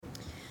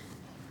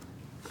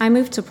I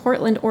moved to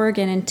Portland,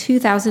 Oregon in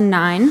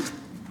 2009.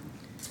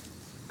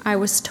 I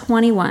was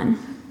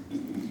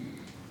 21.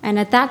 And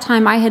at that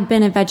time, I had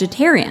been a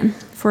vegetarian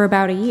for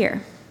about a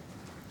year.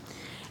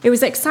 It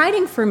was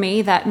exciting for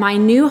me that my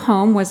new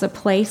home was a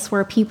place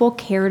where people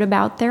cared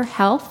about their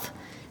health.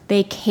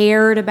 They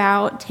cared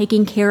about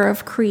taking care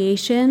of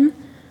creation.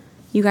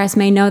 You guys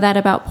may know that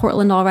about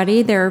Portland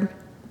already. They're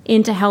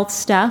into health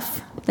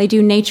stuff. They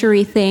do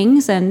nature-y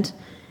things, and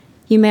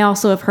you may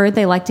also have heard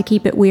they like to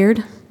keep it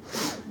weird.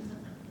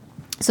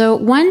 So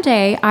one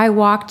day, I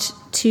walked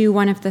to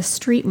one of the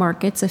street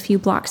markets a few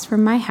blocks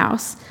from my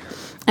house,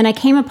 and I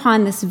came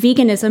upon this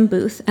veganism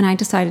booth, and I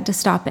decided to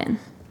stop in.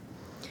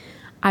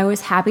 I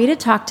was happy to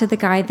talk to the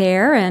guy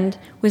there and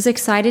was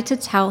excited to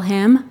tell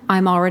him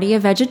I'm already a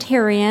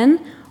vegetarian.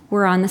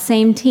 We're on the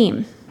same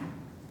team.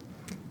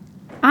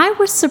 I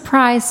was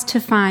surprised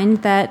to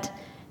find that,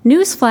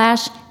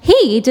 newsflash,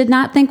 he did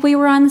not think we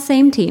were on the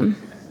same team.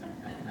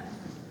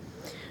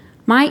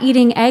 My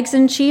eating eggs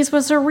and cheese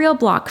was a real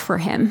block for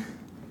him,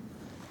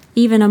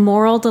 even a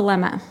moral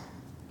dilemma.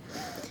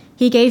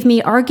 He gave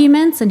me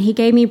arguments and he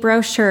gave me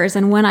brochures,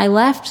 and when I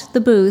left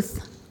the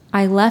booth,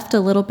 I left a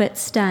little bit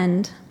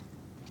stunned.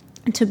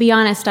 To be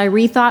honest, I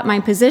rethought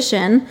my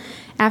position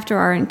after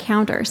our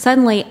encounter.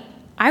 Suddenly,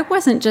 I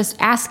wasn't just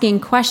asking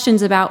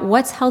questions about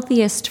what's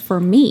healthiest for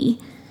me.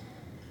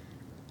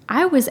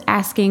 I was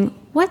asking,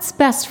 what's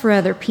best for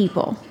other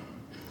people?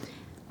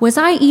 Was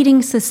I eating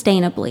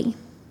sustainably?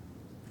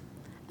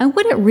 And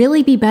would it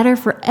really be better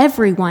for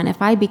everyone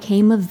if I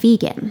became a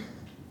vegan?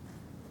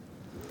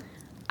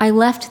 I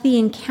left the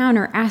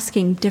encounter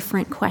asking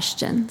different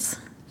questions.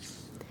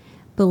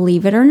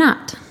 Believe it or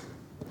not,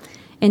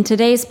 in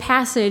today's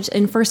passage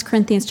in 1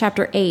 Corinthians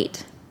chapter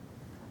 8,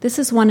 this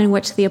is one in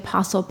which the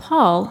Apostle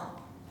Paul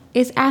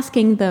is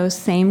asking those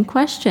same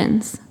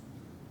questions.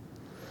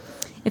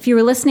 If you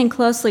were listening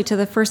closely to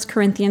the 1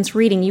 Corinthians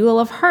reading, you will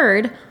have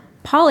heard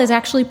Paul is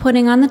actually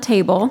putting on the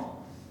table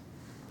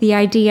the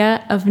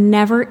idea of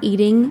never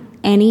eating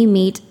any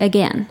meat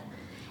again.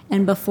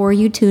 And before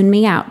you tune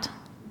me out,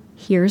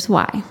 here's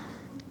why.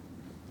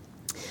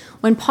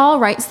 When Paul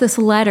writes this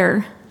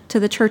letter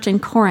to the church in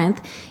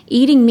Corinth,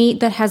 eating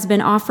meat that has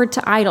been offered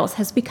to idols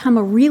has become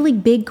a really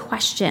big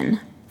question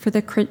for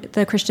the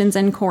Christians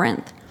in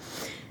Corinth.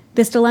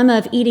 This dilemma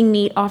of eating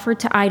meat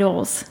offered to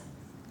idols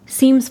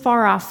seems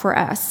far off for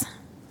us,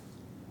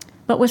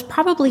 but was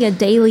probably a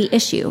daily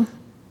issue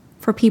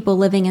for people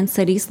living in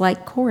cities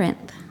like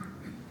Corinth.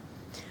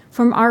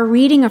 From our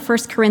reading of 1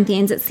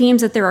 Corinthians, it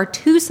seems that there are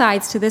two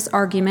sides to this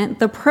argument.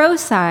 The pro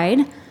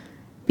side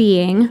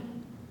being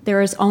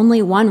there is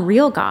only one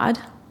real God,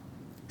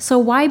 so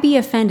why be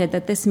offended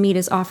that this meat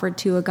is offered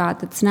to a God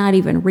that's not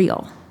even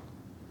real?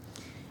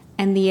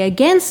 And the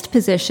against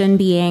position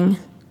being,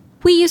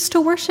 we used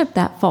to worship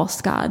that false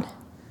God,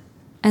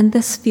 and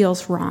this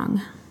feels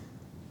wrong.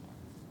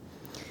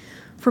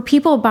 For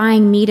people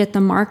buying meat at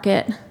the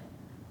market,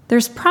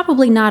 there's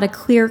probably not a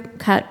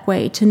clear-cut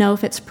way to know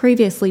if it's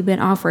previously been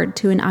offered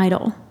to an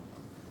idol.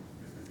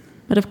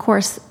 But of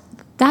course,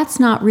 that's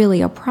not really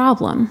a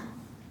problem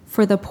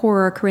for the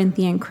poorer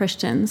Corinthian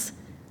Christians.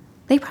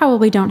 They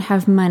probably don't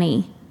have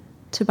money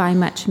to buy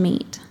much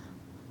meat.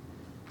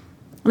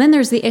 And then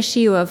there's the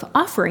issue of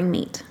offering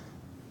meat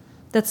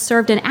that's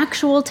served in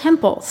actual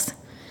temples.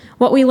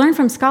 What we learn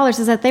from scholars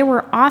is that they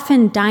were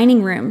often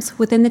dining rooms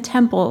within the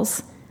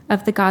temples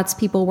of the gods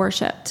people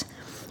worshipped.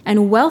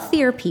 And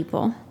wealthier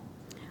people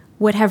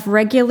would have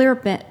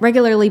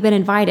regularly been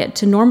invited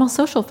to normal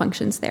social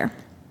functions there.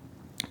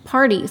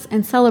 Parties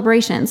and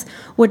celebrations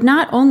would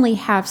not only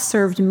have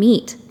served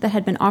meat that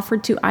had been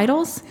offered to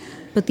idols,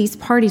 but these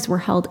parties were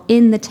held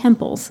in the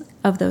temples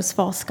of those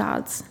false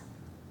gods.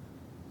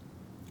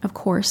 Of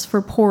course,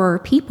 for poorer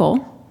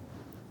people,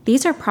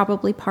 these are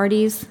probably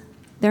parties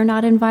they're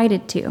not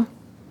invited to.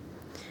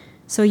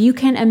 So you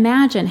can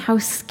imagine how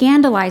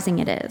scandalizing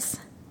it is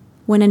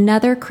when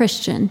another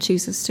Christian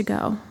chooses to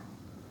go.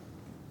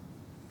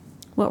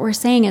 What we're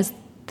saying is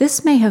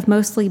this may have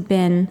mostly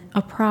been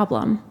a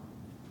problem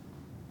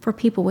for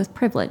people with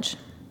privilege.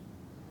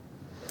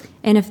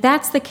 And if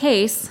that's the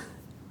case,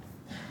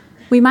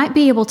 we might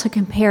be able to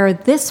compare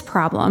this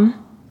problem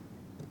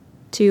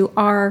to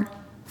our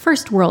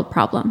first world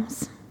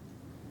problems.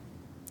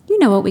 You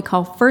know what we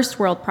call first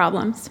world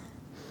problems.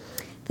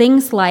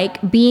 Things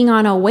like being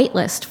on a wait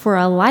list for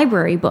a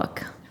library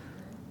book,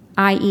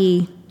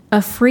 i.e.,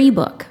 a free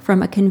book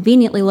from a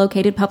conveniently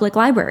located public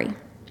library.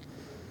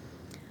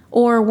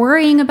 Or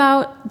worrying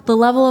about the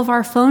level of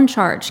our phone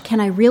charge.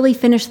 Can I really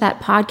finish that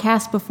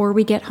podcast before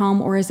we get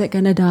home, or is it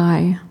going to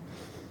die?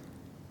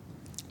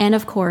 And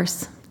of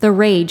course, the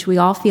rage we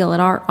all feel at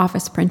our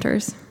office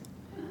printers.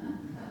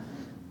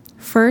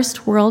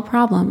 First world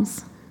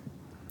problems.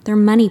 They're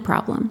money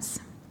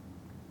problems.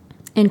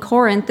 In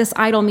Corinth, this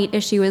idol meat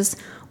issue is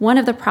one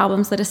of the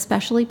problems that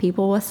especially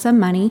people with some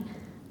money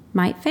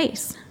might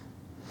face.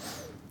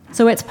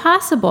 So it's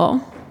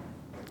possible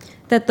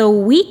that the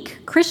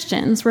weak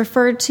Christians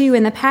referred to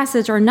in the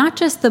passage are not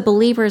just the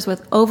believers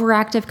with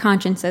overactive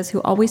consciences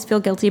who always feel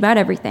guilty about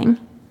everything,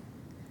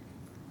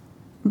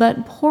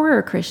 but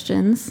poorer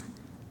Christians,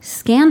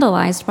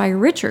 scandalized by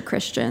richer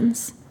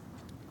Christians,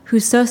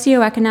 whose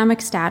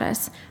socioeconomic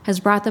status has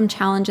brought them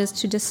challenges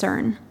to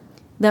discern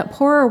that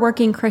poorer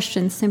working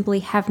Christians simply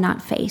have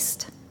not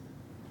faced.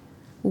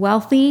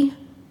 Wealthy,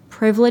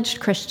 privileged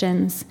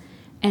Christians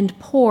and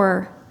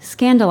poor,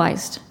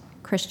 scandalized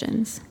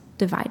Christians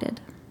divided.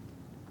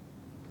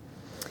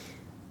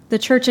 The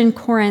church in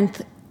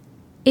Corinth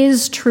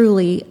is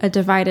truly a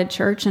divided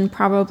church and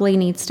probably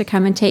needs to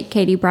come and take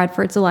Katie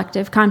Bradford's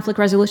elective conflict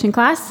resolution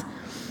class,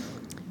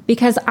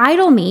 because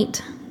idle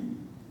meat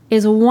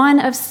is one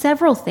of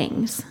several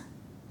things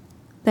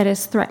that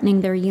is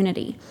threatening their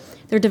unity.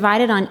 They're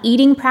divided on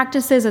eating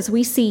practices, as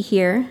we see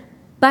here,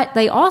 but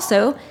they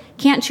also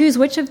can't choose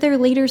which of their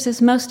leaders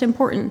is most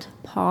important,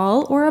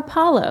 Paul or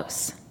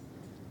Apollos.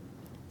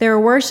 Their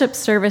worship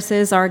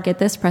services are, get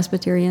this,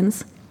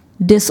 Presbyterians,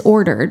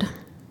 disordered.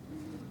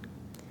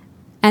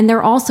 And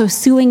they're also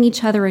suing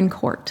each other in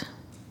court.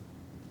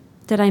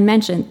 Did I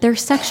mention their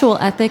sexual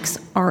ethics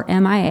are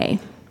MIA?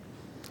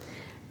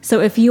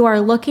 So if you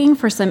are looking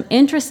for some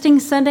interesting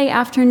Sunday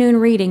afternoon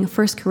reading,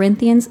 1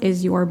 Corinthians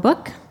is your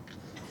book.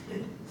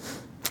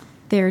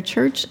 Their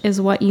church is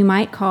what you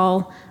might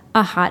call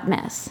a hot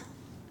mess.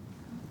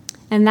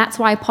 And that's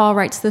why Paul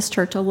writes this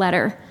church a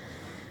letter,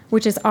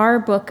 which is our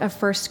book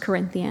of 1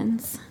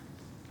 Corinthians.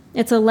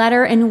 It's a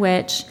letter in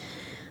which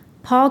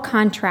Paul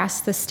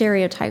contrasts the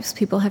stereotypes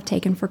people have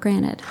taken for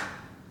granted.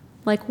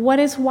 Like, what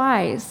is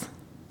wise?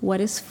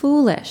 What is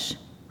foolish?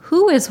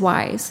 Who is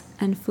wise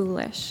and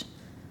foolish?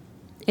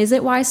 Is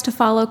it wise to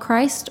follow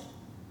Christ,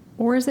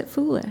 or is it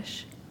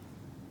foolish?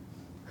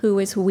 Who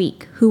is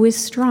weak? Who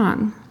is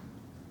strong?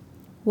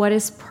 What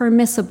is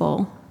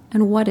permissible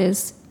and what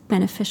is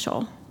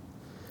beneficial?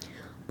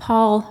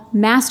 Paul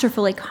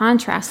masterfully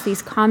contrasts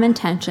these common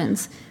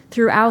tensions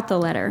throughout the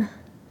letter,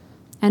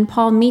 and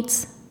Paul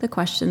meets the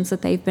questions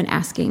that they've been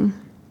asking.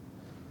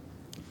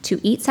 To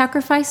eat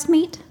sacrificed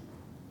meat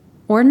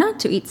or not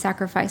to eat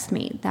sacrificed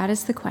meat? That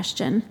is the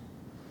question.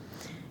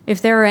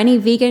 If there are any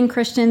vegan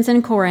Christians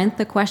in Corinth,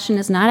 the question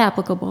is not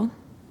applicable.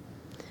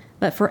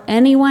 But for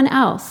anyone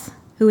else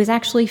who is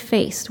actually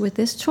faced with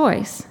this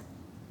choice,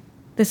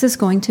 this is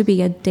going to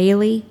be a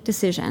daily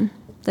decision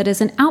that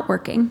is an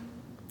outworking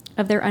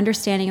of their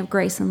understanding of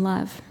grace and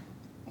love.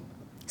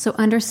 So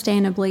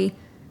understandably,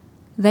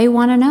 they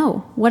want to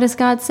know, what does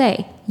God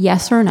say?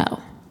 Yes or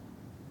no?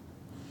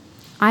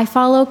 I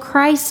follow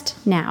Christ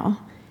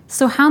now.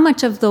 So how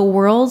much of the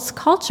world's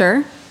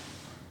culture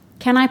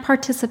can I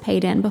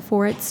participate in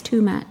before it's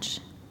too much?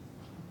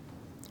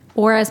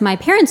 Or as my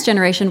parents'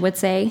 generation would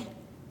say,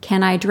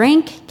 can I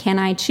drink? Can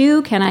I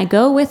chew? Can I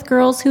go with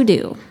girls who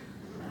do?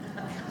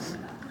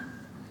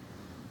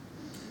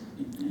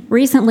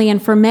 Recently,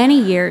 and for many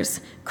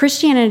years,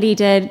 Christianity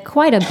did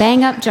quite a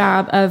bang-up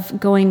job of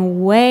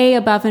going way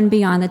above and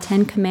beyond the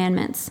 10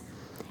 Commandments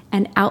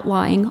and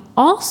outlawing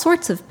all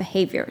sorts of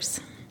behaviors.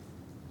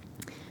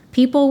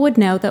 People would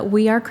know that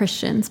we are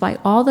Christians by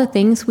all the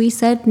things we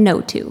said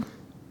no to.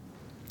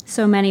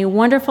 So many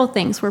wonderful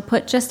things were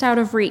put just out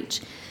of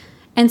reach,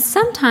 and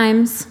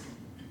sometimes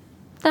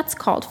that's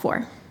called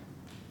for.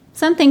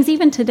 Some things,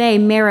 even today,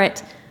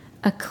 merit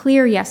a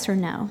clear yes or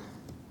no.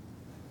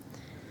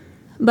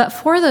 But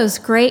for those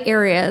gray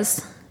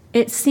areas,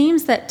 it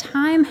seems that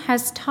time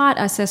has taught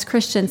us as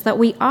Christians that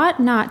we ought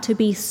not to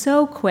be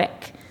so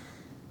quick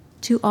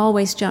to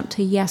always jump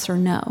to yes or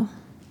no.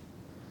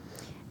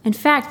 In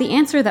fact, the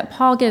answer that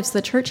Paul gives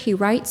the church he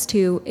writes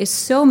to is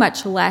so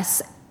much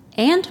less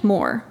and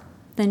more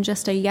than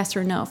just a yes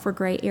or no for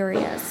gray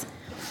areas.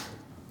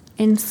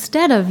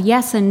 Instead of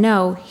yes and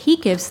no, he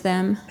gives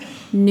them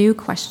new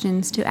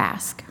questions to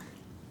ask.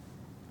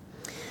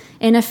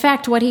 In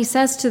effect, what he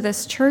says to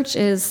this church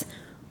is,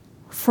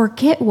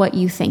 forget what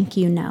you think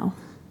you know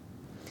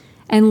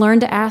and learn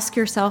to ask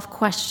yourself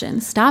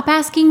questions. Stop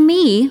asking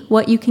me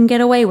what you can get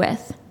away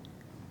with.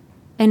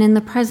 And in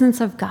the presence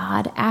of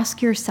God,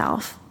 ask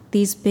yourself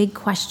these big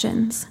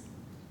questions.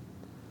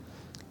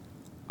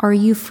 Are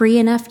you free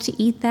enough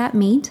to eat that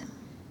meat?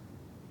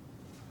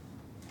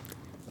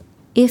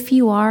 If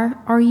you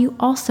are you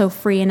also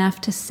free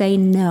enough to say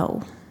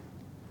no?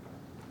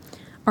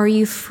 Are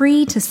you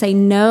free to say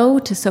no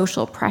to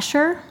social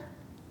pressure?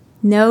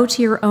 No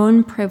to your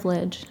own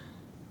privilege?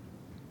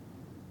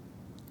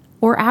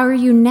 Or are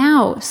you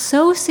now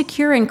so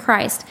secure in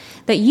Christ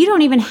that you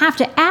don't even have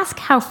to ask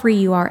how free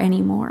you are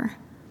anymore?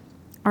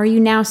 Are you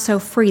now so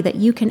free that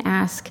you can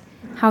ask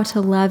how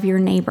to love your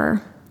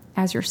neighbor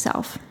as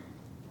yourself?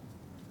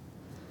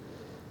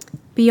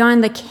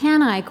 Beyond the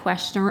can I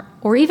question,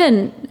 or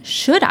even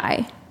should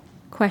I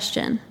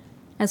question,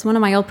 as one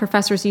of my old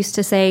professors used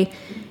to say,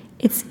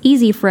 it's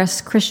easy for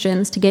us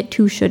Christians to get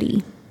too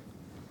shouldy.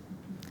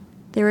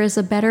 There is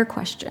a better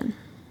question.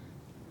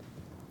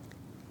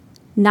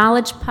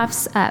 Knowledge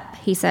puffs up,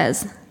 he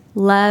says.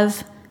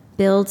 Love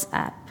builds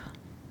up.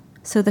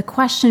 So the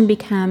question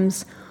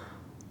becomes,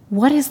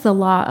 what is the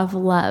law of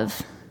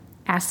love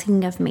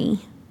asking of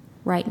me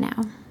right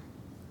now?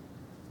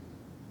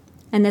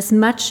 And this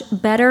much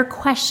better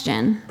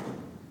question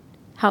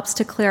helps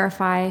to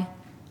clarify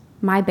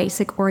my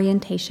basic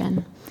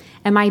orientation?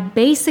 Am I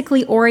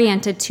basically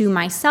oriented to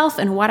myself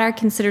and what I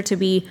consider to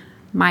be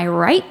my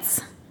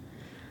rights?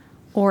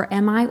 Or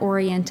am I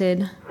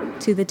oriented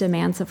to the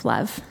demands of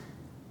love?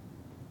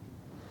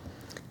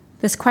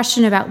 This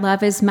question about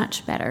love is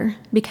much better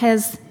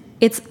because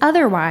it's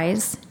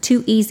otherwise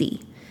too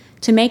easy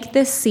to make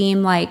this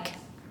seem like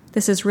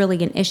this is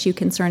really an issue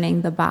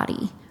concerning the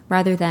body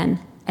rather than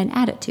an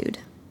attitude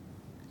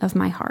of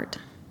my heart.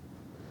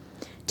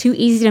 Too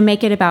easy to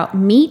make it about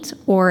meat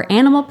or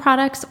animal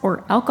products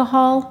or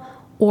alcohol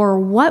or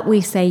what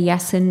we say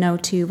yes and no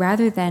to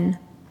rather than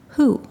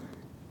who.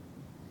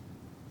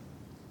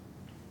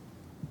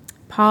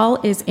 Paul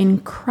is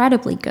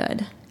incredibly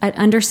good at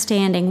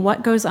understanding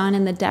what goes on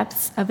in the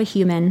depths of a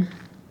human.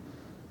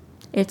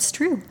 It's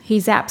true. He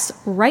zaps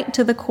right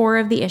to the core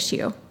of the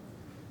issue.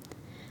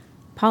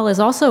 Paul is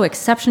also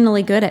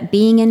exceptionally good at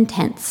being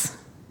intense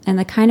and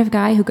the kind of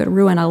guy who could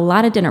ruin a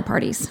lot of dinner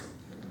parties.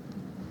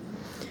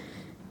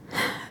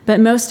 But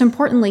most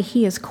importantly,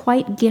 he is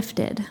quite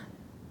gifted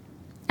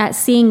at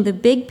seeing the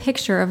big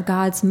picture of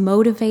God's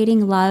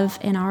motivating love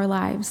in our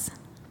lives.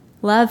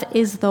 Love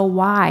is the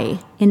why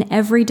in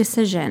every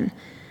decision.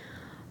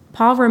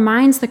 Paul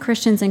reminds the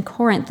Christians in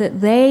Corinth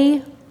that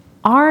they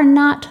are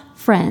not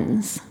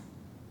friends.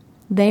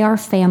 They are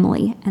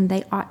family, and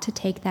they ought to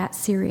take that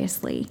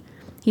seriously.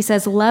 He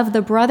says, love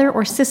the brother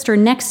or sister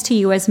next to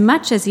you as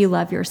much as you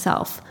love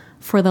yourself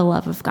for the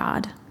love of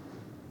God.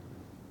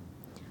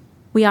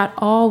 We ought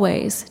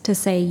always to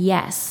say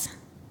yes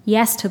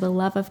to the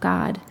love of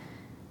God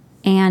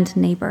and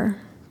neighbor.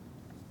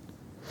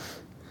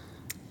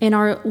 In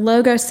our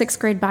Logo 6th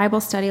grade Bible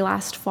study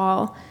last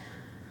fall,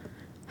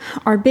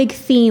 our big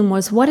theme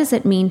was, what does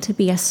it mean to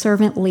be a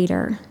servant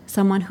leader,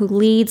 someone who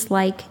leads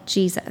like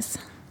Jesus?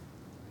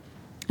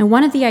 And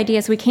one of the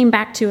ideas we came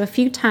back to a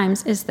few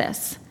times is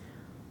this: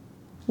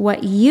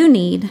 what you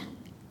need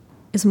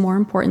is more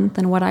important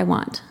than what I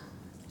want.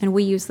 And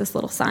we use this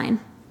little sign.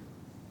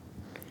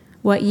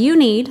 What you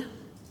need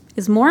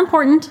is more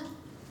important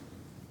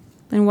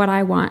than what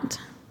I want.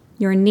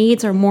 Your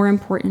needs are more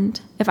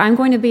important. If I'm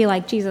going to be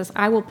like Jesus,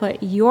 I will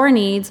put your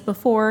needs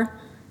before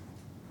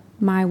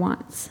my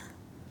wants.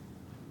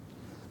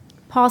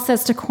 Paul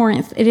says to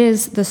Corinth, it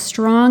is the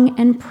strong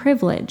and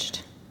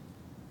privileged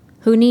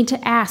who need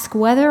to ask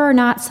whether or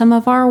not some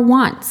of our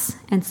wants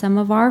and some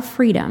of our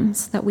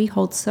freedoms that we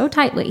hold so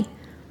tightly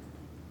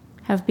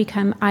have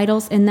become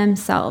idols in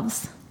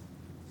themselves.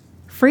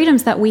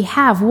 Freedoms that we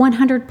have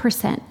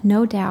 100%,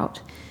 no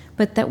doubt,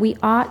 but that we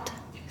ought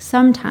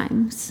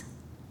sometimes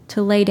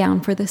to lay down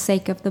for the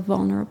sake of the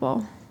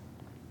vulnerable.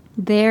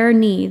 Their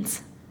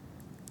needs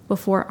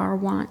before our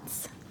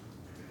wants.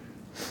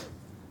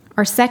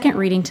 Our second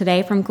reading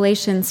today from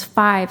Galatians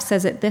 5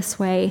 says it this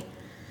way: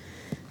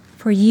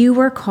 for you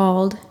were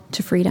called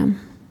to freedom.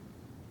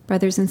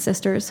 Brothers and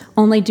sisters,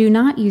 only do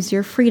not use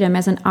your freedom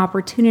as an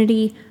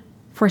opportunity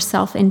for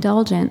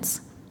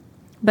self-indulgence,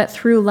 but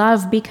through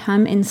love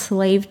become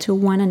enslaved to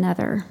one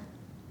another.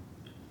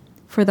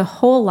 For the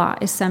whole law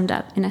is summed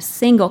up in a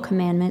single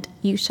commandment: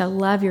 you shall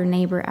love your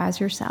neighbor as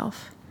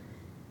yourself.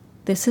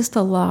 This is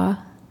the law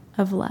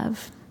of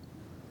love.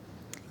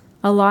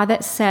 A law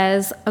that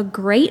says a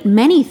great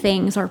many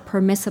things are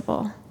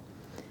permissible,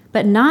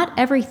 but not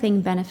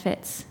everything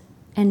benefits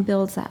and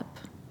builds up.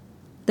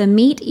 The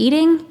meat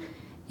eating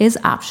is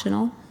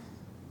optional.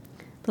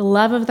 The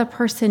love of the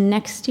person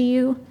next to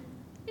you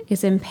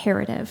is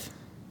imperative.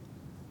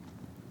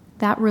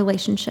 That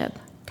relationship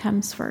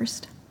comes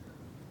first.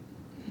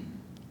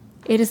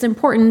 It is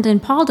important,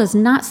 and Paul does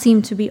not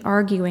seem to be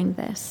arguing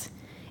this.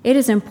 It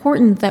is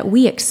important that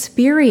we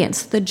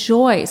experience the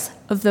joys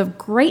of the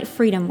great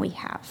freedom we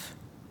have.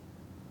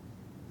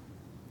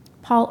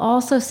 Paul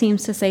also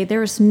seems to say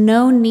there is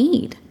no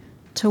need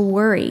to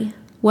worry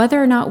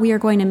whether or not we are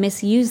going to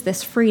misuse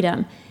this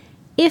freedom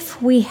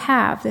if we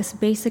have this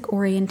basic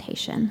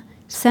orientation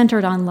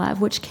centered on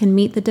love, which can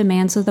meet the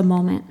demands of the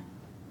moment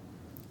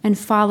and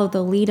follow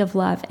the lead of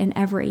love in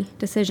every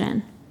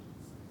decision.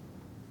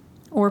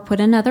 Or put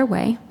another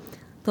way,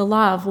 the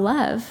law of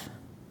love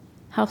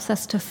helps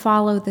us to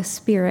follow the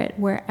Spirit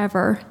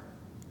wherever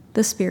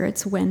the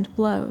Spirit's wind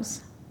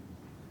blows.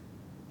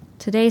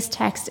 Today's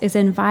text is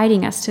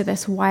inviting us to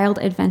this wild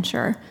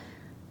adventure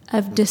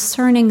of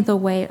discerning the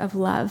way of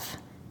love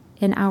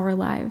in our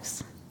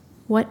lives.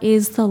 What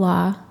is the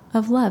law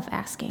of love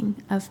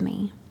asking of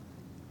me?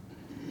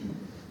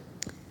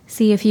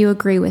 See if you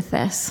agree with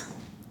this,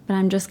 but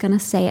I'm just going to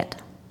say it.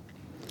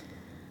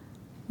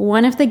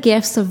 One of the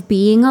gifts of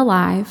being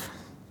alive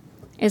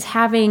is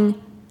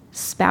having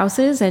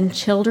spouses and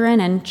children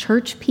and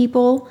church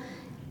people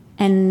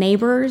and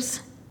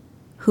neighbors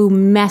who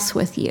mess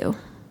with you,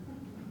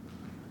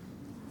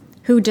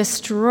 who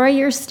destroy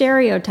your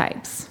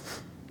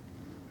stereotypes,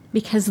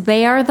 because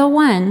they are the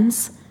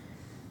ones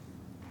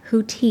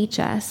who teach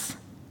us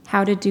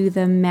how to do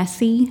the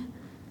messy,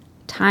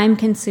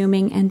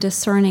 time-consuming, and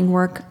discerning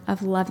work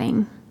of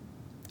loving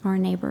our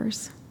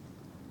neighbors.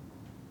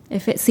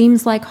 If it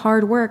seems like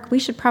hard work, we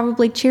should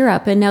probably cheer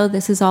up and know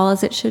this is all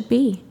as it should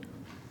be.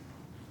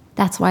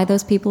 That's why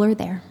those people are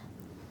there.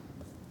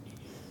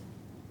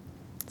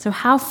 So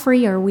how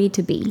free are we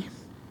to be?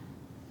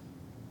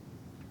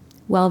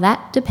 Well,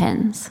 that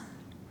depends.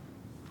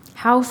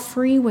 How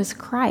free was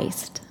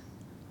Christ,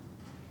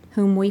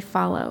 whom we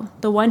follow,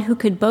 the one who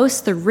could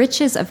boast the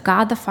riches of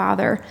God the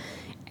Father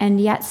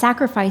and yet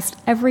sacrificed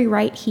every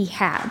right he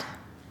had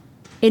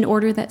in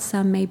order that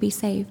some may be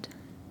saved?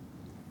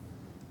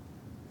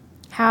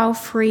 How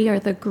free are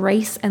the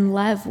grace and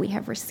love we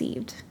have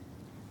received?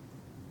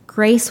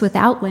 Grace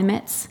without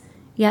limits,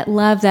 yet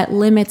love that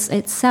limits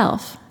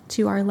itself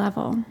to our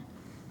level.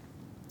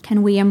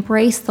 Can we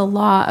embrace the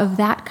law of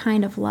that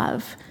kind of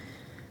love?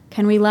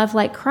 Can we love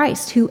like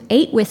Christ, who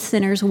ate with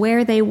sinners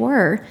where they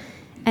were,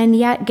 and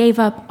yet gave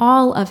up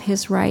all of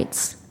his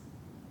rights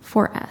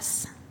for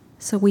us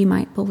so we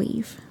might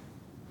believe?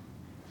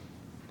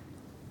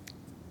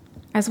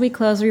 As we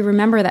close, we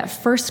remember that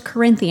 1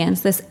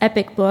 Corinthians, this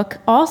epic book,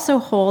 also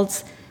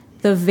holds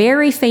the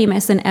very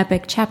famous and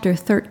epic chapter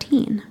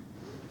 13,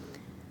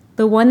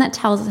 the one that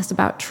tells us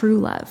about true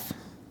love,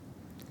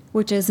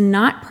 which is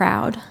not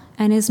proud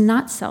and is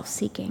not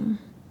self-seeking.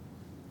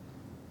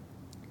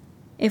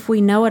 If we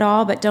know it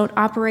all but don't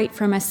operate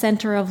from a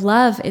center of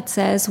love, it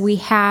says we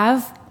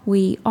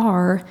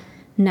are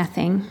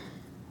nothing,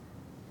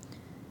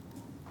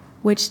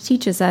 which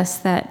teaches us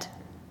that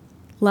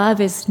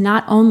love is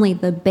not only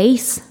the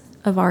base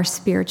of our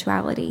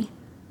spirituality,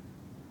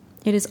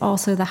 it is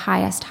also the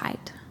highest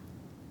height.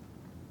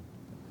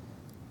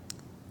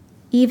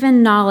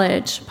 Even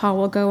knowledge, Paul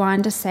will go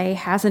on to say,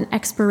 has an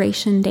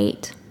expiration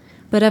date,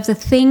 but of the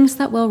things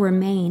that will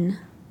remain,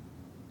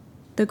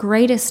 the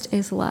greatest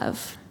is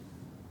love.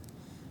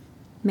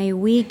 May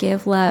we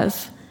give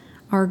love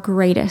our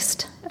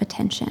greatest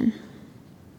attention.